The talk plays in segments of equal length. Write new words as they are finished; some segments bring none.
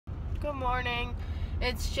Good morning.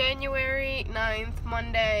 It's January 9th,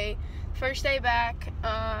 Monday, first day back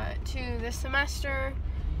to this semester,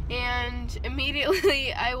 and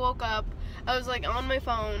immediately I woke up. I was like on my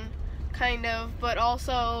phone, kind of, but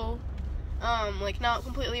also like not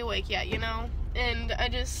completely awake yet, you know? And I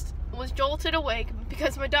just was jolted awake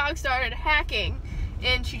because my dog started hacking,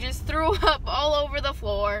 and she just threw up all over the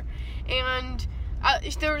floor, and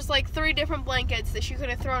there was like 3 different blankets that she could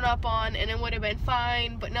have thrown up on and it would have been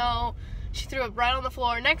fine, but no, she threw up right on the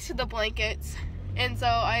floor next to the blankets. And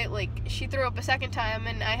so she threw up a second time,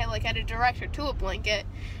 and I had to direct her to a blanket,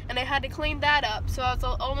 and I had to clean that up, so I was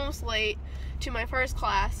almost late to my first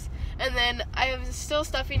class. And then I was still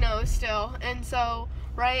stuffy nose still, and so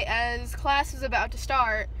right as class was about to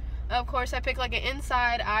start, of course I picked like an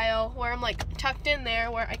inside aisle where I'm like tucked in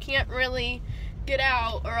there where I can't really get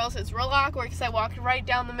out, or else it's real awkward because I walked right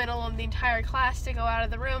down the middle of the entire class to go out of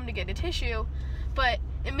the room to get a tissue. But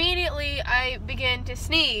immediately I began to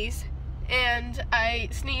sneeze, and I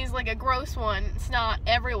sneezed like a gross one. It's not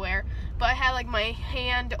everywhere, but I had like my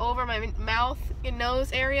hand over my mouth and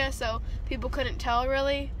nose area so people couldn't tell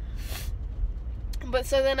really. But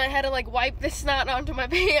so then I had to like wipe the snot onto my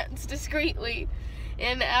pants discreetly.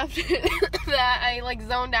 And after that I like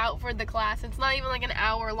zoned out for the class. It's not even like an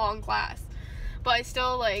hour-long class, but I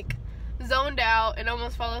still like zoned out and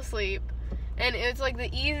almost fell asleep. And it's like the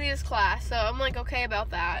easiest class, so I'm like okay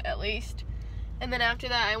about that at least. And then after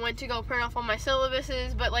that I went to go print off all my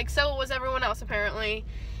syllabuses, but like so was everyone else apparently,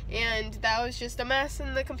 and that was just a mess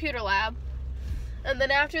in the computer lab. And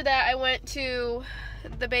then after that I went to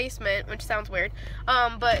the basement, which sounds weird,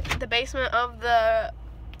 but the basement of the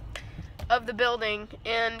building,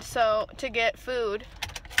 and so to get food.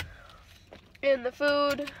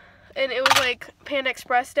 And it was like Panda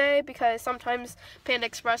Express day, because sometimes Panda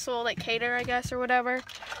Express will like cater, I guess, or whatever.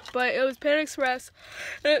 But it was Panda Express,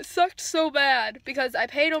 and it sucked so bad because I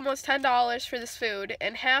paid almost $10 for this food,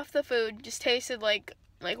 and half the food just tasted like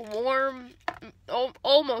warm,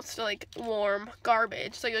 almost like warm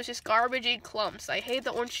garbage. Like it was just garbagey clumps. I hate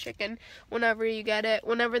the orange chicken whenever you get it,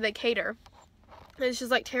 whenever they cater. It's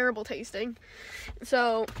just like terrible tasting.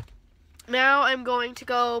 So now I'm going to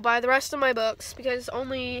go buy the rest of my books because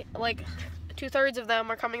only like 2/3 of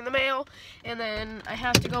them are coming in the mail, and then I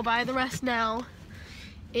have to go buy the rest now.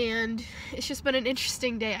 And it's just been an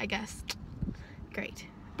interesting day, I guess. Great.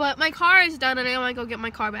 But my car is done, and I want to go get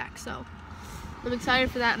my car back, so I'm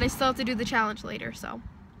excited for that. And I still have to do the challenge later, so.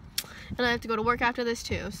 And I have to go to work after this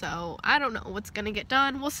too, so I don't know what's gonna get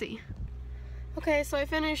done. We'll see. Okay, so I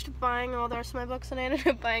finished buying all the rest of my books, and I ended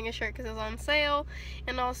up buying a shirt because it was on sale,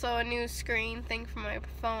 and also a new screen thing for my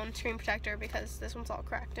phone, screen protector, because this one's all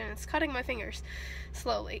cracked and it's cutting my fingers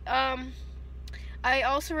slowly. I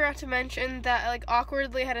also forgot to mention that I like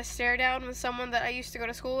awkwardly had a stare down with someone that I used to go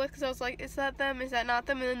to school with, because I was like, is that them? Is that not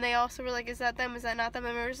them? And then they also were like, is that them? Is that not them?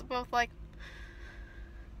 And we were both like,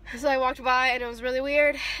 so I walked by, and it was really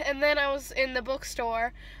weird. And then I was in the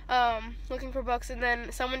bookstore looking for books, and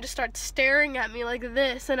then someone just started staring at me like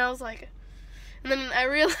this, and I was like, and then I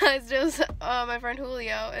realized it was my friend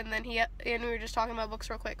Julio, and then we were just talking about books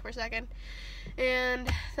real quick for a second, and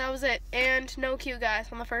that was it. And no cue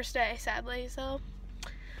guys on the first day, sadly. So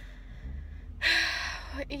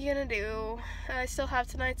what are you gonna do? I still have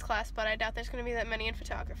tonight's class, but I doubt there's gonna be that many in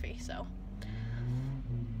photography, so.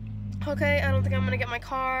 Okay, I don't think I'm gonna get my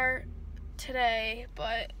car today,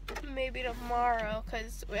 but maybe tomorrow,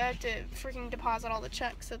 because we have to freaking deposit all the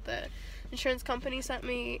checks that the insurance company sent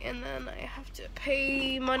me, and then I have to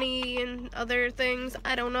pay money and other things.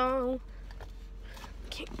 I don't know.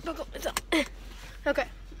 Can't buckle myself. Okay,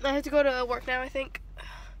 I have to go to work now, I think.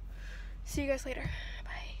 See you guys later.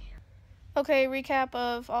 Bye. Okay, recap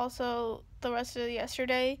of also the rest of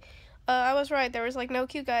yesterday. I was right, there was like no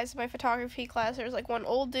cute guys in my photography class. There was like one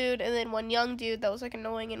old dude and then one young dude that was like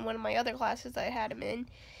annoying in one of my other classes that I had him in.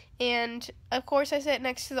 And of course I sat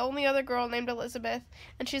next to the only other girl named Elizabeth,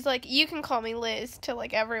 and she's like, you can call me Liz to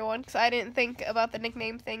like everyone, because I didn't think about the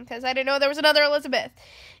nickname thing because I didn't know there was another Elizabeth.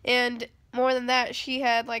 And more than that, she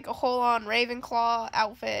had like a whole-on Ravenclaw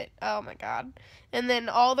outfit. Oh my god. And then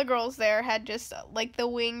all the girls there had just like the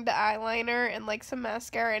winged eyeliner and like some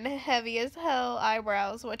mascara and heavy as hell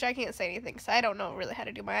eyebrows, which I can't say anything because I don't know really how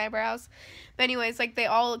to do my eyebrows. But anyways, like they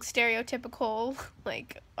all look stereotypical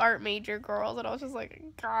like art major girls, and I was just like,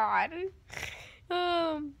 god.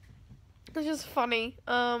 It's just funny.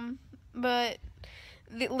 But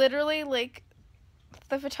literally like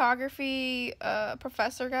the photography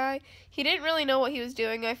professor guy, he didn't really know what he was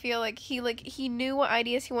doing. I feel like he knew what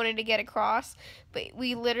ideas he wanted to get across, but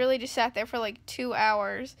we literally just sat there for like 2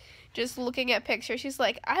 hours just looking at pictures. He's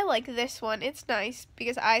like, I like this one, it's nice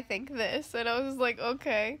because I think this. And I was like,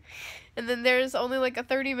 okay. And then there's only like a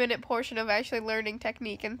 30-minute portion of actually learning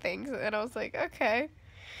technique and things, and I was like, okay.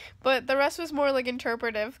 But the rest was more like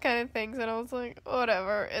interpretive kind of things, and I was like,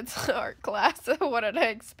 whatever, it's art class. What did I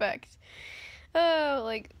expect?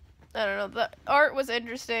 Like, I don't know, the art was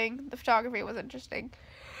interesting, the photography was interesting,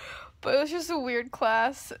 but it was just a weird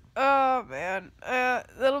class. Oh, man,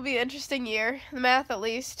 that'll be an interesting year. The math, at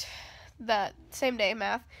least, that same day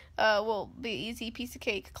math, will be easy piece of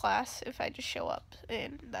cake class if I just show up,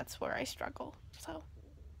 and that's where I struggle, so.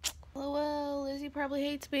 Well, Lizzie probably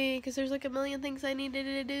hates me because there's like a million things I needed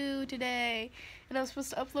to do today, and I was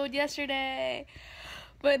supposed to upload yesterday,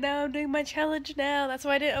 but now I'm doing my challenge now. That's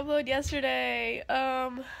why I didn't upload yesterday. I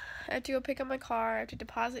have to go pick up my car. I have to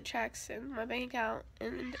deposit checks in my bank account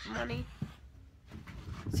and money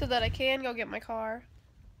so that I can go get my car.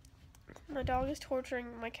 My dog is torturing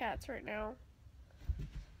my cats right now,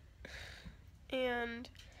 and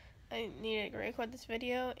I need to record this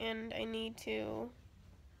video, and I need to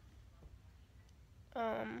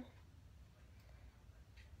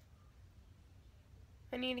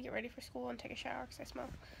I need to get ready for school and take a shower because I smell.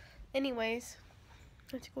 Anyways,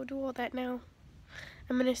 I have to go do all that now.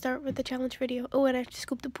 I'm going to start with the challenge video. Oh, and I have to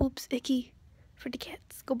scoop the poops. Icky. For the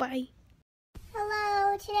cats. Goodbye.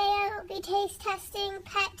 Hello, today I will be taste testing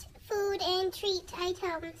pet food and treat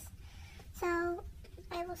items. So,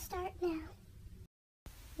 I will start now.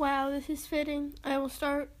 Wow, this is fitting. I will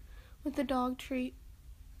start with the dog treat.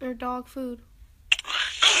 Or dog food.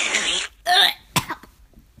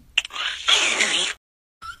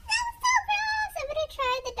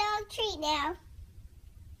 Treat now.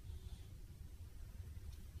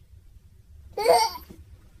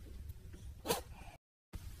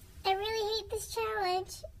 I really hate this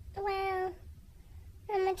challenge. Well,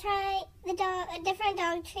 I'm gonna try a different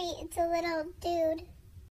dog treat. It's a little dude.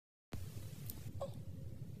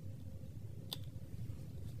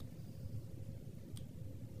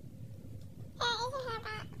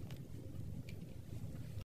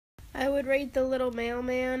 I would rate the little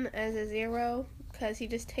mailman as a 0 because he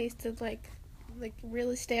just tasted like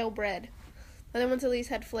really stale bread. The other ones at least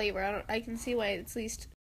had flavor. I can see why it's least.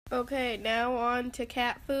 Okay, now on to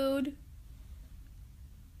cat food.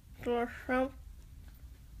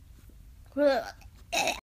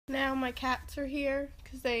 Now my cats are here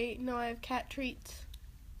because they know I have cat treats.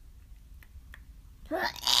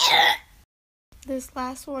 This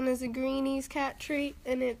last one is a Greenies cat treat,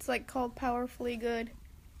 and it's like called Powerfully Good.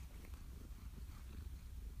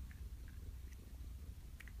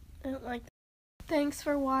 I don't like that. Thanks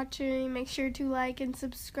for watching. Make sure to like and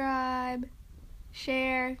subscribe.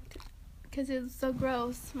 Share, because it's so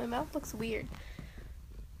gross. My mouth looks weird.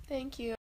 Thank you.